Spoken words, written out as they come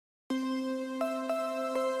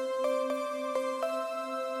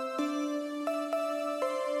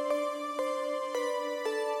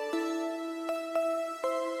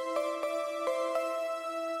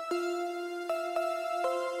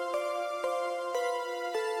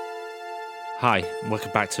Hi, and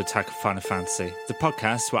welcome back to Attack of Final Fantasy, the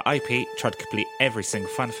podcast where I, Pete, try to complete every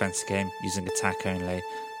single Final Fantasy game using attack only,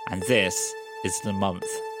 and this is the month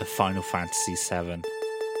of Final Fantasy VII.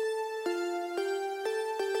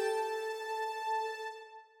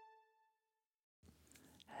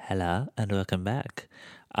 Hello, and welcome back.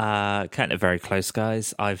 Cutting it very close,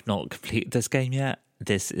 guys. I've not completed this game yet.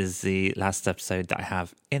 This is the last episode that I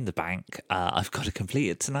have in the bank. I've got to complete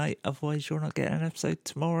it tonight, otherwise you're not getting an episode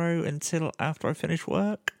tomorrow until after I finish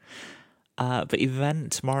work. But even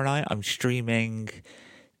tomorrow night, I'm streaming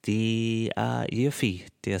the Yuffie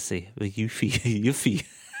DLC. The Yuffie.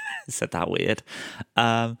 Said that weird.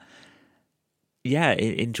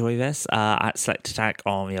 Enjoy this. At Select Attack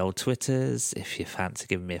on the old Twitters, if you fancy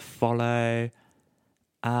giving me a follow.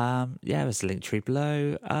 There's a link tree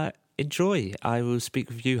below. Enjoy. I will speak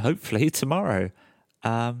with you hopefully tomorrow.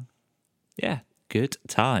 Good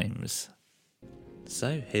times.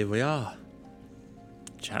 So here we are.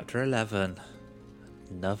 Chapter 11.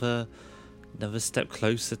 Another step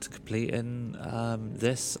closer to completing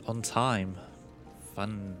this on time.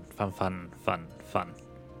 Fun.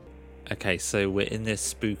 Okay, so we're in this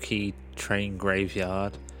spooky train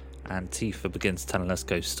graveyard, and Tifa begins telling us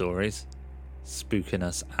ghost stories, spooking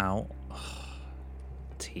us out.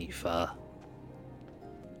 Tifa.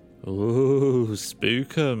 Ooh,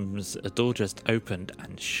 spookums. A door just opened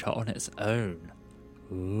and shut on its own.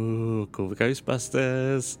 Ooh, call the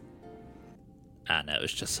Ghostbusters. No, it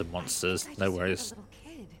was just some monsters. No worries.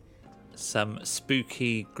 Some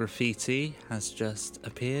spooky graffiti has just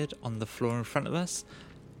appeared on the floor in front of us.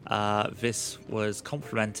 This was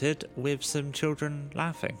complemented with some children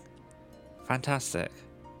laughing. Fantastic.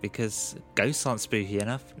 Because ghosts aren't spooky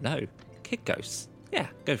enough. No, kid ghosts. Yeah,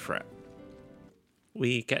 go for it.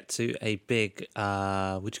 We get to a big,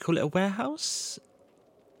 would you call it a warehouse?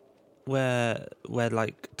 Where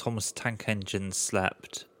like Thomas Tank Engine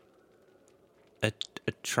slept. A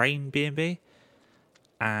train B&B.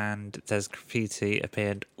 And there's graffiti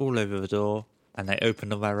appeared all over the door. And they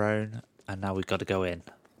opened on their own. And now we've got to go in.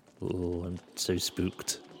 Ooh, I'm so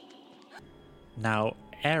spooked. Now,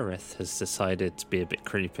 Aerith has decided to be a bit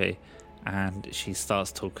creepy. And she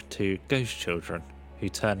starts talking to ghost children. Who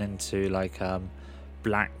turn into like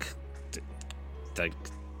black, like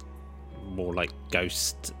more like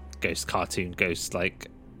ghost cartoon ghost like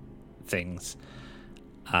things,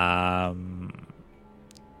 and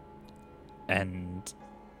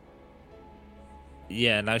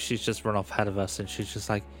now she's just run off ahead of us, and she's just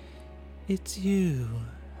like, "It's you."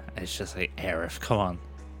 And it's just like, Aerith, come on,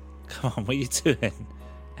 what are you doing,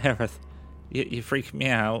 Aerith? You're freaking me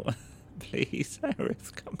out. Please,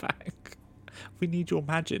 Aerith, come back. We need your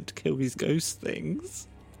magic to kill these ghost things.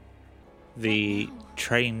 The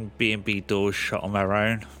train B&B doors shut on their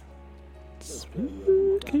own.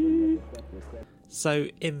 Spooky. So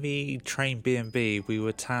in the train B&B, we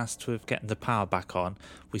were tasked with getting the power back on.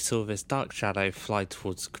 We saw this dark shadow fly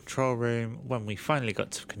towards the control room. When we finally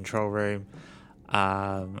got to the control room,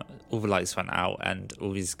 all the lights went out and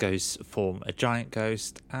all these ghosts form a giant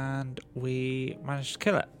ghost, and we managed to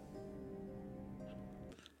kill it.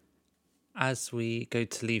 As we go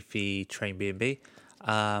to leave the train B&B,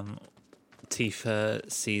 Tifa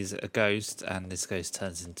sees a ghost, and this ghost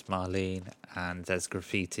turns into Marlene, and there's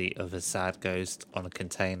graffiti of a sad ghost on a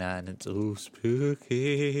container, and it's all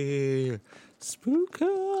spooky.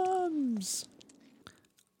 Spookums!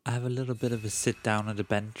 I have a little bit of a sit down at a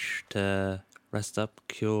bench to rest up,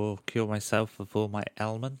 cure myself of all my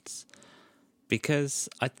ailments, because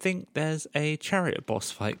I think there's a chariot boss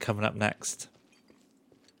fight coming up next.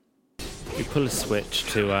 We pull a switch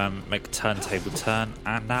to make a turntable turn,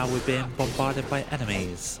 and now we're being bombarded by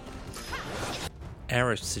enemies.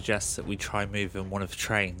 Aerith suggests that we try moving one of the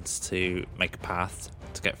trains to make a path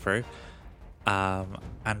to get through.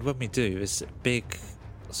 And when we do, this big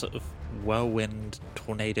sort of whirlwind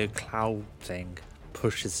tornado cloud thing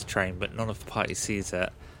pushes the train, but none of the party sees it.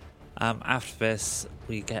 After this,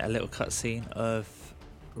 we get a little cutscene of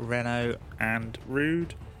Reno and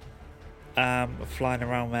Rude flying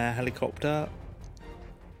around their helicopter.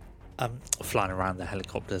 Flying around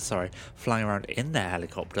in their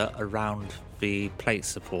helicopter around the plate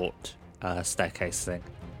support staircase thing.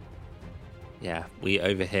 Yeah, we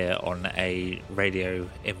overhear on a radio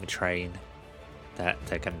in the train that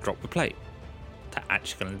they're going to drop the plate. They're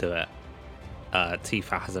actually going to do it.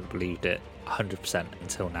 Tifa hasn't believed it 100%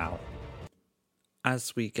 until now.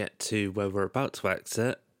 As we get to where we're about to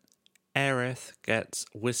exit, Aerith gets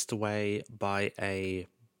whisked away by a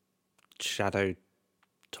shadow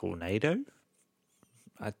tornado?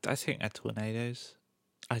 I think they're tornadoes.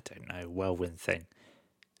 I don't know, whirlwind thing.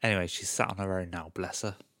 Anyway, she's sat on her own now, bless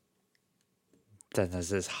her. Then there's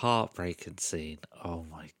this heartbreaking scene, oh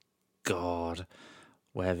my god,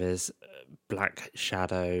 where this black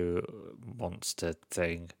shadow monster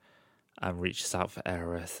thing reaches out for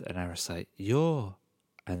Aerith, and Aerith's like, you're...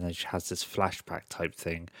 And then she has this flashback type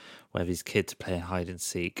thing where these kids are playing hide and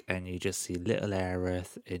seek, and you just see little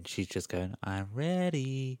Aerith, and she's just going, I'm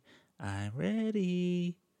ready, I'm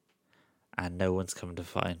ready. And no one's coming to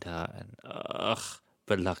find her, and ugh.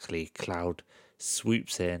 But luckily, Cloud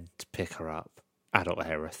swoops in to pick her up. Adult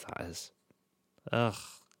Aerith, that is. Ugh,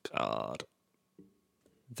 God.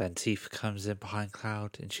 Then Tifa comes in behind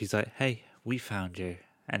Cloud, and she's like, hey, we found you.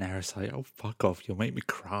 And Aerith's like, oh, fuck off, you'll make me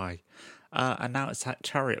cry. And now it's that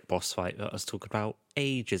chariot boss fight that I was talking about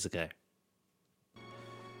ages ago.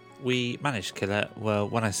 We managed to kill it. Well,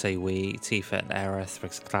 when I say we, Tifa and Aerith,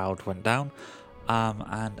 because Cloud went down.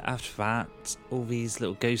 And after that, all these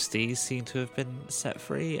little ghosties seem to have been set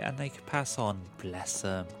free and they could pass on. Bless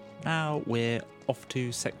them. Now we're off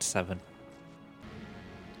to Sector 7.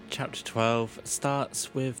 Chapter 12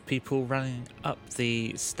 starts with people running up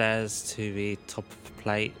the stairs to the top of the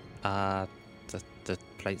plate, the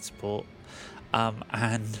plate support. And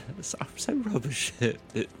I'm so rubbish at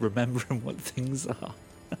remembering what things are.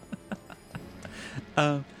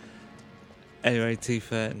 Anyway,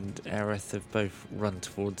 Tifa and Aerith have both run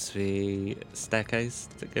towards the staircase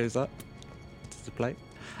that goes up to the plate.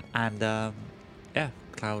 And, yeah,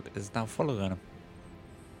 Cloud is now following them.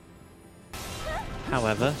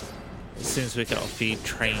 However, as soon as we get off the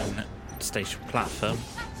train station platform,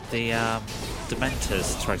 the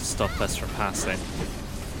Dementors try to stop us from passing.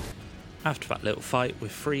 After that little fight, we're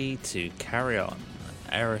free to carry on.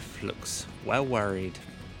 Aerith looks well worried.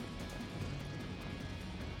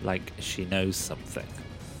 Like she knows something.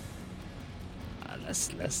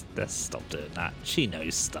 Let's stop doing that. She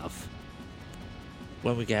knows stuff.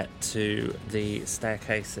 When we get to the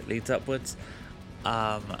staircase that leads upwards,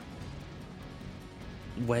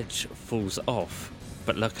 Wedge falls off,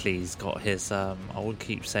 but luckily he's got his I would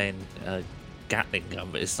keep saying Gatling gun,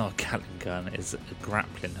 but it's not a Gatling gun, it's a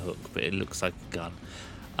grappling hook, but it looks like a gun.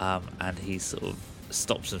 And he sort of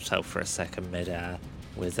stops himself for a second mid-air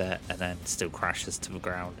with it and then still crashes to the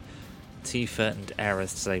ground. Tifa and Aerith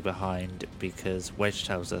stay behind because Wedge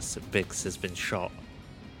tells us that Biggs has been shot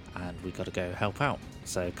and we gotta go help out.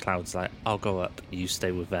 So Cloud's like, I'll go up, you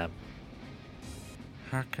stay with them.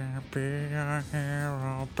 I can be a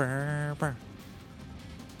hero, baby.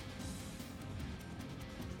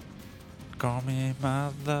 Call me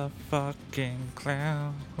motherfucking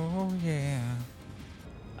Cloud, oh yeah.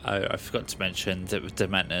 Oh, I forgot to mention that the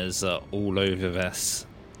Dementors are all over this.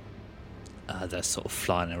 They're sort of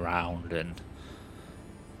flying around and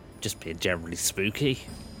just being generally spooky.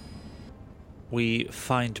 We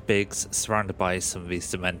find Biggs surrounded by some of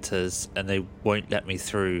these Dementors and they won't let me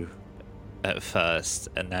through at first.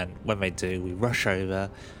 And then when they do, we rush over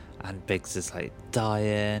and Biggs is like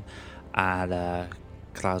dying and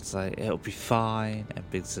Cloud's like, it'll be fine. And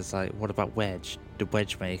Biggs is like, what about Wedge? Did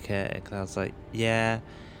Wedge make it? And Cloud's like, yeah.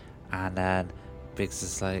 And then Biggs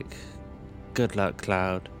is like, good luck,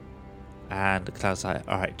 Cloud. And Cloud's like,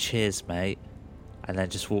 alright, cheers, mate. And then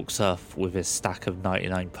just walks off with his stack of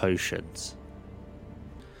 99 potions.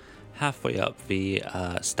 Halfway up the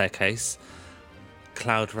staircase,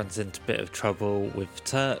 Cloud runs into a bit of trouble with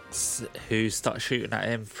Turks who start shooting at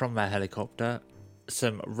him from their helicopter.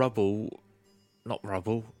 Some rubble, not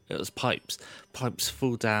rubble, it was pipes. Pipes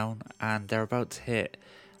fall down and they're about to hit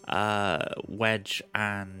Wedge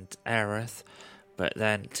and Aerith, but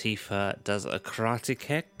then Tifa does a karate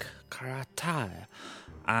kick,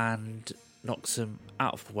 and knocks him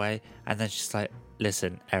out of the way, and then she's like,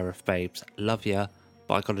 listen, Aerith babes, love ya,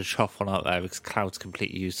 but I gotta chop on up there because Cloud's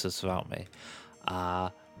completely useless without me.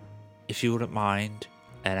 If you wouldn't mind.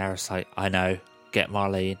 And Aerith's like, I know, get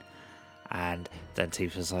Marlene. And then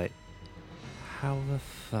Tifa's like, how the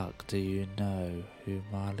fuck do you know who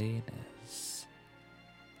Marlene is?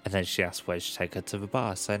 And then she asks Wedge to take her to the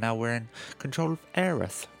bar, so now we're in control of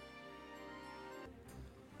Aerith.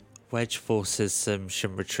 Wedge forces some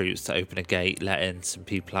Shinra troops to open a gate, letting some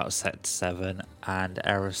people out of Sector 7, and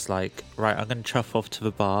Aerith's like, right, I'm going to chuff off to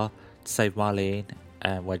the bar to save Marlene,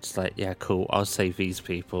 and Wedge's like, yeah, cool, I'll save these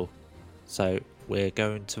people. So we're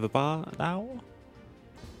going to the bar now.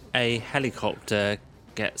 A helicopter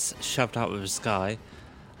gets shoved out of the sky,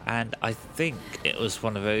 and I think it was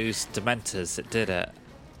one of those Dementors that did it.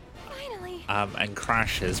 And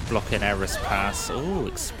crashes, blocking Aerith's path. Oh,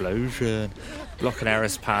 explosion. Blocking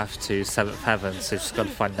Aerith's path to 7th Heaven, so she's got to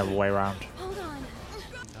find another way around.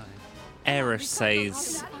 Aerith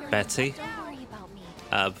saves Betty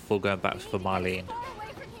before going back for Marlene.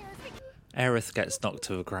 Aerith gets knocked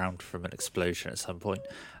to the ground from an explosion at some point,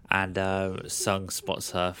 and Sung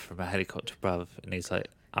spots her from a helicopter above, and he's like,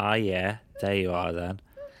 "Ah, yeah, there you are then."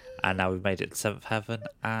 And now we've made it to 7th heaven,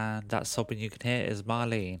 and that sobbing you can hear is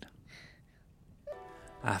Marlene.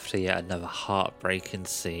 After yet another heartbreaking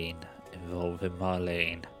scene involving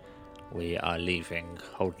Marlene, we are leaving,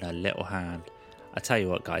 holding her little hand. I tell you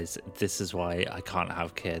what, guys, this is why I can't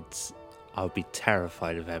have kids. I would be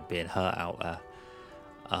terrified of them being hurt out there.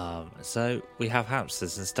 So we have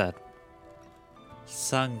hamsters instead.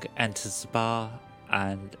 Sung enters the bar,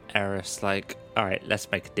 and Aerith's like, "Alright,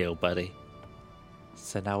 let's make a deal, buddy."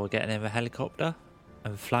 So now we're getting in the helicopter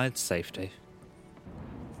and flying to safety.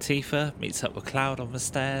 Tifa meets up with Cloud on the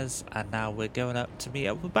stairs, and now we're going up to meet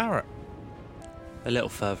up with Barrett. A little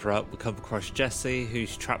further up, we come across Jessie,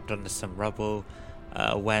 who's trapped under some rubble.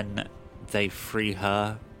 When they free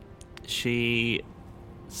her, she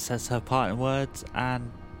says her parting words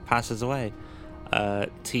and passes away.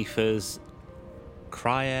 Tifa's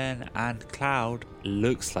crying, and Cloud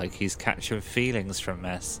looks like he's catching feelings from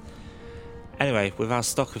this. Anyway, with our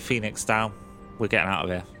stock of Phoenix down, we're getting out of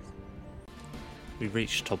here. We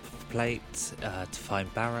reach the top of the plate to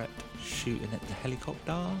find Barrett shooting at the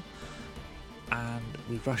helicopter, and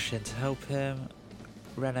we rush in to help him.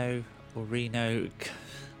 Reno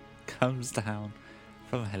comes down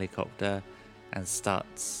from a helicopter and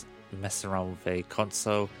starts messing around with a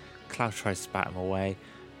console. Cloud tries to bat him away,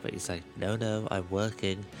 but he's like, no, I'm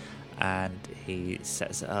working, and he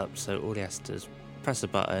sets it up so all he has to do is press a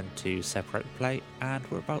button to separate the plate, and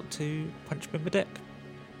we're about to punch him in the dick.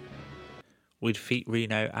 We defeat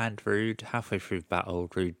Reno and Rude. Halfway through the battle,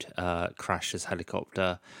 Rude crashed his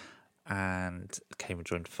helicopter and came and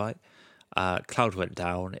joined the fight. Cloud went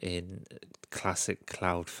down in classic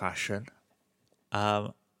Cloud fashion.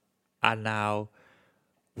 And now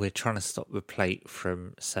we're trying to stop the plate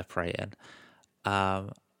from separating.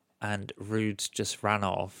 And Rude just ran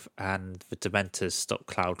off, and the Dementors stopped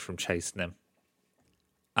Cloud from chasing him.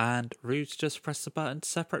 And Rude just pressed the button to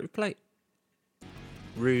separate the plate.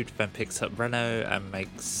 Rude then picks up Reno and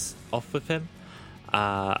makes off with him.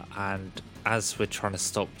 And as we're trying to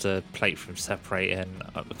stop the plate from separating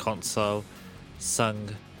at the console,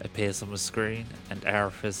 Sung appears on the screen, and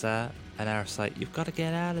Aerith is there. And Aerith's like, "You've got to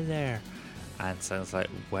get out of there." And Sung's like,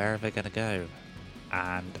 "Where are they going to go?"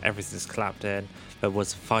 And everything's clapped in. There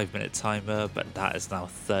was a 5-minute timer, but that is now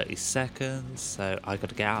 30 seconds, so I got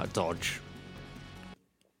to get out of Dodge.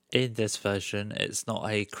 In this version, it's not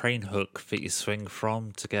a crane hook that you swing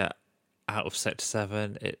from to get out of Sector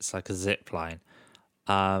 7, it's like a zip line.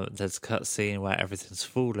 There's a cutscene where everything's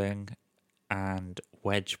falling, and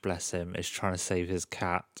Wedge, bless him, is trying to save his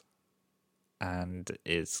cat, and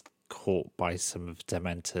is caught by some of the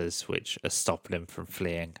Dementors, which are stopping him from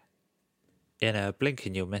fleeing. In a blink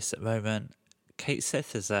and you'll miss it moment, Kate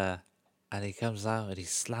Sith is there, and he comes out and he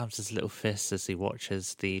slams his little fist as he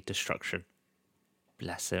watches the destruction.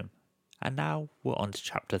 Bless him. And now we're on to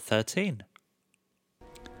chapter 13.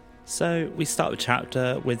 So we start the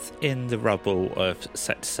chapter within the rubble of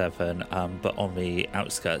Sector 7, but on the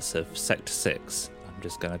outskirts of Sector 6. I'm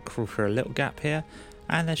just going to crawl through a little gap here,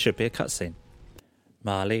 and there should be a cutscene.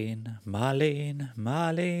 Marlene, Marlene,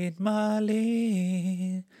 Marlene,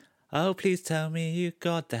 Marlene. Oh, please tell me you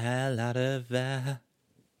got the hell out of there.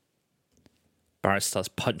 Barrett starts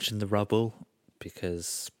punching the rubble,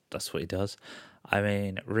 because that's what he does. I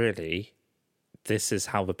mean, really, this is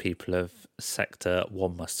how the people of Sector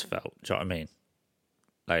 1 must have felt. Do you know what I mean?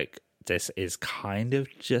 Like, this is kind of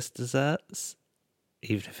just desserts,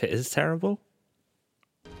 even if it is terrible.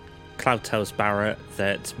 Cloud tells Barrett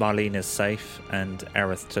that Marlene is safe and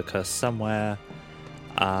Aerith took her somewhere.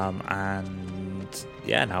 And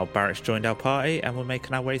yeah, now Barrett's joined our party and we're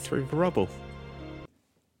making our way through the rubble.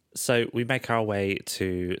 So we make our way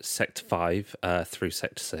to Sector 5 through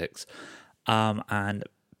Sector 6. And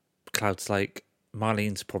Cloud's like,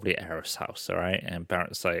 Marlene's probably at Aerith's house, alright? And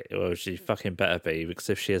Barrett's like, well, she fucking better be, because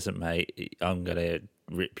if she isn't, mate, I'm gonna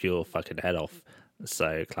rip your fucking head off.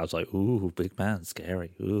 So Cloud's like, ooh, big man,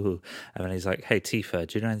 scary, ooh. And then he's like, hey, Tifa,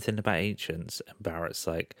 do you know anything about ancients? And Barrett's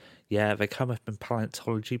like, yeah, they come up in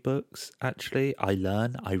paleontology books, actually. I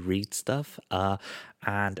read stuff.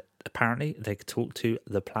 And apparently they could talk to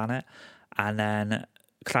the planet. And then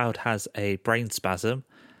Cloud has a brain spasm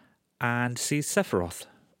and sees Sephiroth,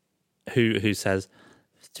 who says,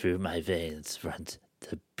 through my veins runs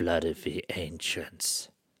the blood of the ancients.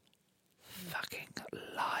 Fucking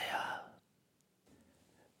liar.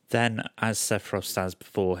 Then, as Sephiroth stands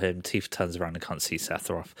before him, Tifa turns around and can't see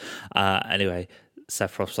Sephiroth. Anyway,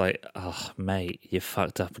 Sephiroth's like, oh, mate, you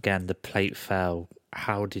fucked up again. The plate fell.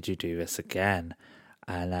 How did you do this again?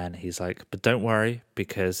 And then he's like, but don't worry,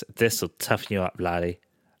 because this will toughen you up, laddie.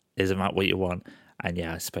 Isn't that what you want? And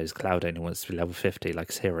yeah, I suppose Cloud only wants to be level 50 like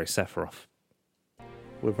his hero Sephiroth.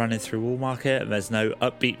 We're running through Wall Market and there's no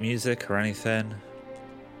upbeat music or anything.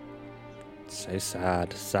 So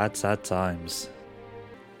sad. Sad times.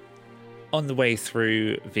 On the way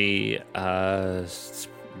through the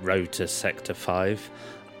road to Sector 5,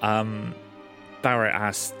 Barrett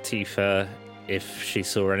asked Tifa if she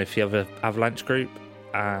saw any of the other Avalanche group,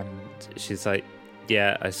 and she's like,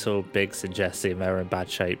 yeah, I saw Biggs and Jesse and they were in bad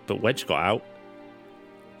shape, but Wedge got out.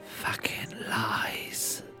 Fucking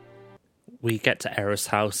lies. We get to Aerith's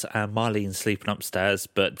house and Marlene's sleeping upstairs,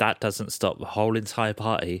 but that doesn't stop the whole entire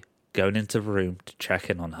party going into the room to check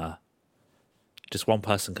in on her. Just one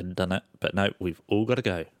person could have done it, but no, we've all got to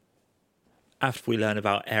go. After we learn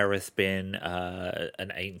about Aerith being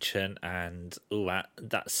an ancient and all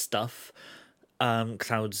that stuff,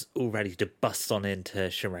 Cloud's all ready to bust on into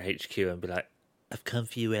Shimmer HQ and be like, I've come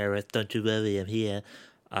for you, Aerith, don't you worry, I'm here.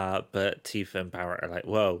 But Tifa and Barrett are like,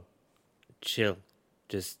 whoa, chill.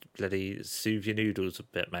 Just bloody soothe your noodles a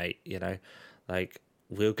bit, mate, you know? Like,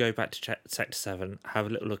 we'll go back to Sector 7, have a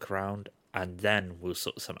little look around, and then we'll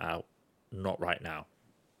sort something out. Not right now.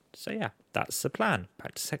 So yeah, that's the plan.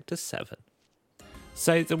 Back to Sector 7.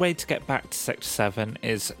 So the way to get back to Sector 7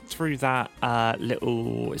 is through that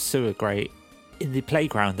little sewer grate in the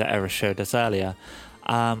playground that Era showed us earlier.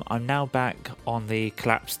 I'm now back on the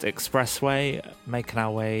collapsed expressway, making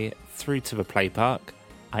our way through to the play park.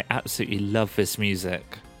 I absolutely love this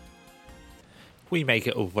music. We make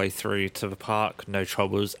it all the way through to the park, no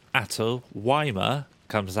troubles at all. Weimer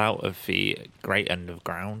comes out of the great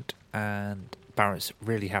underground and Barrett's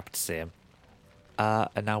really happy to see him.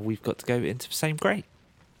 And now we've got to go into the same grate.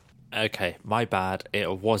 Okay, my bad.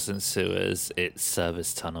 It wasn't sewers, it's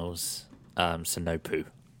service tunnels. So no poo.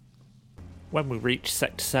 When we reach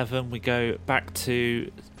Sector 7, we go back to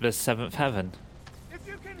the 7th Heaven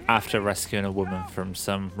after rescuing a woman from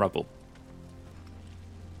some rubble.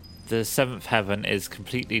 The 7th Heaven is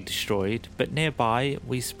completely destroyed, but nearby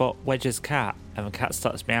we spot Wedge's cat, and the cat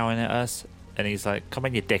starts meowing at us, and he's like, come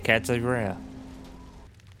on you dickheads over here.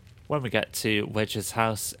 When we get to Wedge's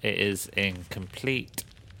house, it is in complete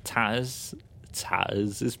tatters.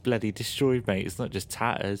 Tatters is bloody destroyed, mate. It's not just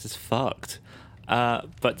tatters, it's fucked.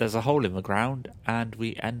 But there's a hole in the ground, and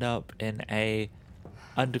we end up in a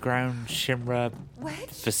underground Shinra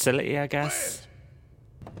facility, I guess.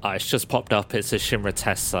 It's just popped up. It's a Shinra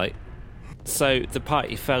test site. So the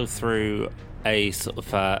party fell through a sort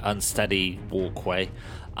of unsteady walkway,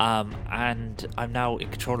 and I'm now in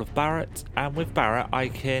control of Barrett. And with Barrett, I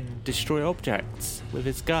can destroy objects with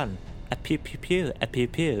his gun. A pew pew pew, a pew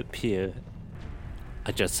pew pew.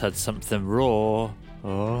 I just heard something roar.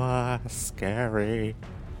 Oh, scary.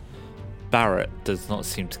 Barrett does not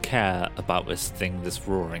seem to care about this thing that's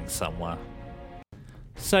roaring somewhere.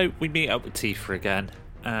 So we meet up with Tifa again,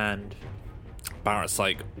 and Barrett's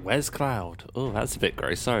like, where's Cloud? Oh, that's a bit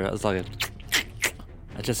gross. Sorry, that was like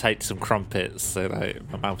I just hate some crumpets, so like,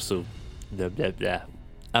 my mouth's all blah blah blah.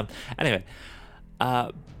 Anyway,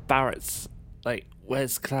 Barrett's like,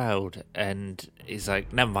 where's Cloud? And he's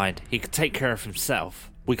like, never mind, he can take care of himself.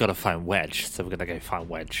 We gotta find Wedge, so we're gonna go find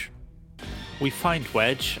Wedge. We find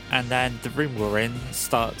Wedge, and then the room we're in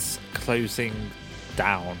starts closing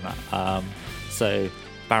down. So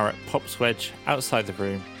Barrett pops Wedge outside the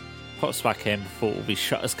room, pops back in before all these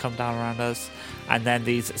shutters come down around us, and then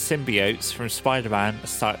these symbiotes from Spider-Man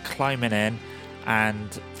start climbing in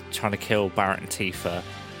and trying to kill Barrett and Tifa.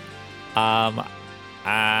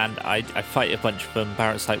 And I fight a bunch of them.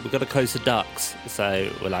 Barrett's like, we've got to close the ducts.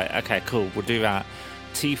 So we're like, okay, cool, we'll do that.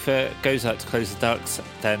 Tifa goes out to close the ducts.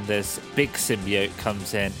 Then this big symbiote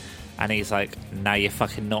comes in, and he's like, "No, you're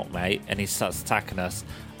fucking not, mate." And he starts attacking us.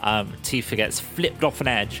 Tifa gets flipped off an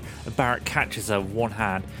edge, and Barrett catches her with one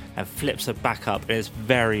hand and flips her back up. It is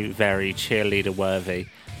very, very cheerleader worthy.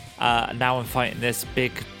 Now I'm fighting this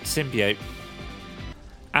big symbiote.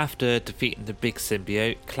 After defeating the big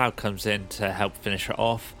symbiote, Cloud comes in to help finish her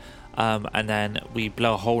off. And then we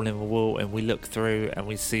blow a hole in the wall, and we look through, and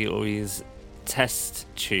we see all these test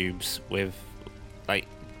tubes with like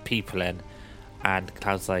people in, and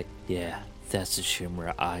Cloud's like, yeah, that's the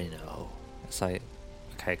Shinra I know. It's like,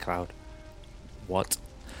 okay, Cloud, what?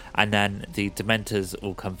 And then the Dementors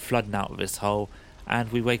all come flooding out of this hole,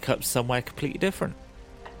 and we wake up somewhere completely different.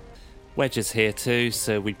 Wedge is here too,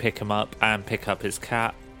 so we pick him up and pick up his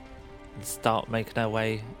cat and start making our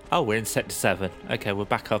way. Oh, we're in Sector 7. Okay, we're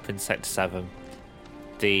back up in Sector 7.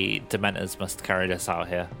 The Dementors must have carried us out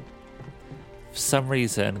here. For some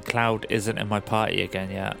reason, Cloud isn't in my party again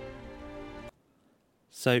yet.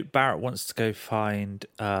 So Barrett wants to go find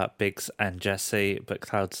Biggs and Jesse, but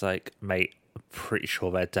Cloud's like, mate, I'm pretty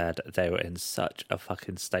sure they're dead. They were in such a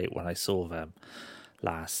fucking state when I saw them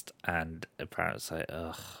last. And Barrett's like,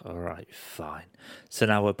 ugh, all right, fine. So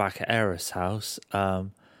now we're back at Aerith's house.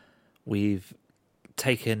 We've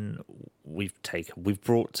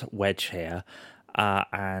brought Wedge here,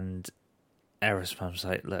 and Aerith's mum's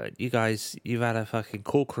like, look, you guys, you've had a fucking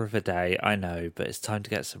corker of a day, I know, but it's time to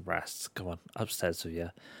get some rest. Come on, upstairs with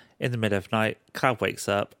you. In the middle of night, Cloud wakes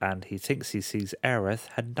up and he thinks he sees Aerith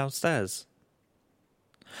heading downstairs.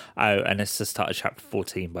 Oh, and it's the start of chapter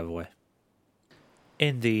 14, by the way.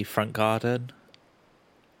 In the front garden,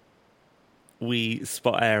 we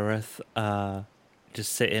spot Aerith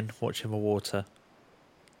just sitting, watching the water.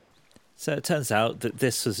 So it turns out that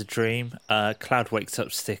this was a dream. Cloud wakes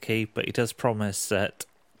up sticky, but he does promise that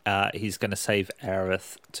he's going to save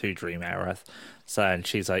Aerith to dream Aerith. So, and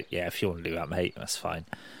she's like, yeah, if you want to do that, mate, that's fine.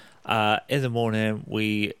 In the morning,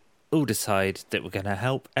 we all decide that we're going to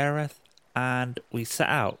help Aerith, and we set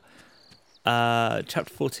out. Chapter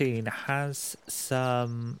 14 has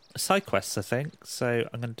some side quests, I think, so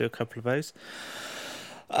I'm going to do a couple of those.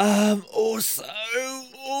 Also,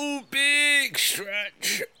 big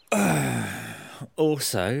stretch.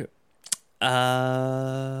 Also,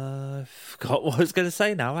 I forgot what I was going to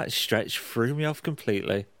say now. That stretch threw me off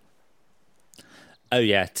completely. Oh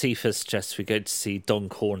yeah, Tifa suggests we go to see Don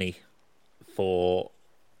Corney for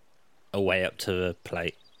a way up to the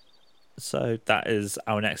plate. So that is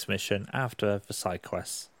our next mission after the side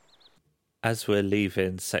quests. As we're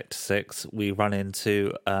leaving Sector 6, we run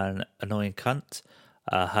into an annoying cunt.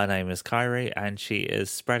 Her name is Kyrie, and she is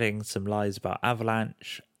spreading some lies about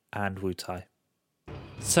Avalanche and Wutai.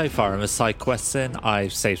 So far in the side questing,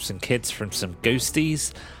 I've saved some kids from some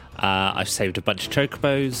ghosties, I've saved a bunch of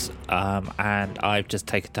chocobos, and I've just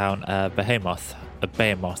taken down a behemoth, that's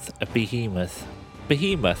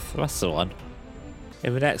the one.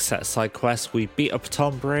 In the next set of side quests, we beat up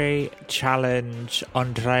Tombury, challenge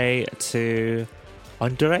Andrea.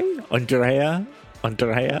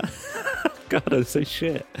 God, I'm so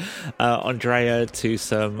shit. Andrea to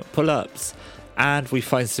some pull-ups, and we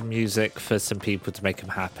find some music for some people to make them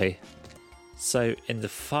happy. So in the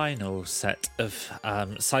final set of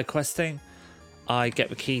side questing, I get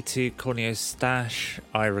the key to Corneo's stash,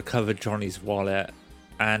 I recover Johnny's wallet,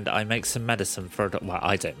 and I make some medicine for a doctor. Well,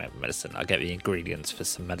 I don't make medicine, I get the ingredients for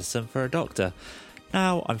some medicine for a doctor.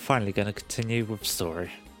 Now I'm finally going to continue with the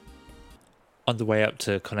story. On the way up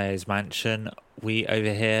to Corneo's mansion, we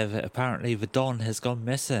overhear that apparently the Don has gone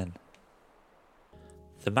missing.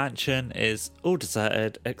 The mansion is all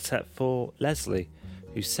deserted except for Leslie,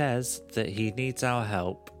 who says that he needs our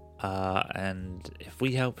help, and if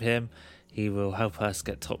we help him, he will help us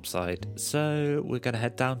get topside. So we're going to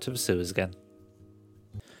head down to the sewers again.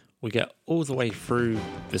 We get all the way through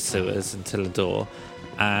the sewers until the door,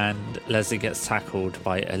 and Leslie gets tackled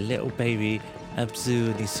by a little baby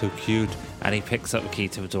Abzu, and he's so cute, and he picks up the key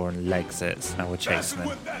to the door and legs it. So now we're chasing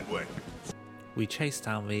him. We chase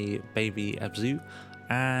down the baby Abzu,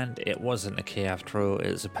 and it wasn't a key after all.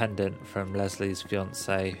 It was a pendant from Leslie's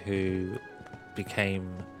fiance, who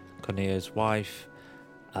became Corneo's wife,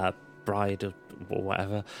 bride or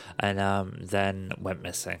whatever, and then went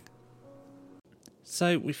missing.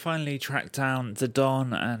 So we finally track down the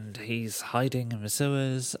Don, and he's hiding in the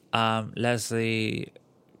sewers. Leslie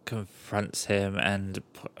confronts him and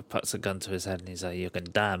puts a gun to his head, and he's like, "You're gonna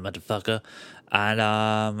die, motherfucker."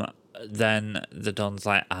 And then the Don's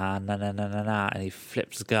like, nah, and he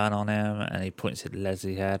flips the gun on him, and he points at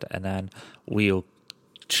Leslie's head, and then we all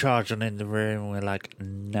charge on in the room, and we're like,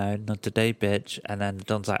 "No, not today, bitch." And then the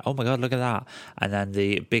Don's like, "Oh my god, look at that." And then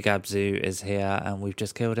the big Abzu is here, and we've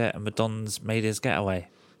just killed it, and the Don's made his getaway.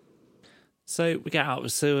 So we get out of the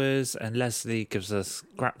sewers, and Leslie gives us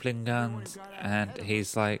grappling guns, and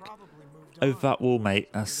he's like, "Over that wall,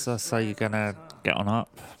 mate. That's how you're gonna get on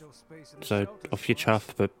up. So off your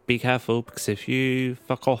chuff, but be careful, because if you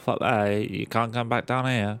fuck off up there, you can't come back down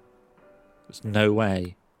here. There's no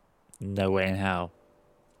way in hell."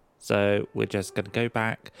 So we're just gonna go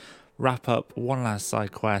back, wrap up one last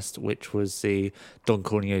side quest, which was the Don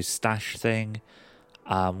Corneo's stash thing,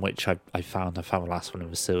 which I found the last one in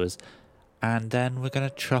the sewers. And then we're going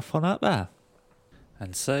to chuff on up there.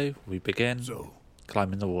 And so we begin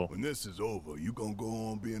climbing the wall. When this is over, you gonna go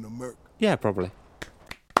on being a merc? Yeah, probably.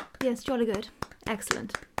 Yes, jolly good.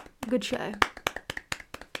 Excellent. Good show.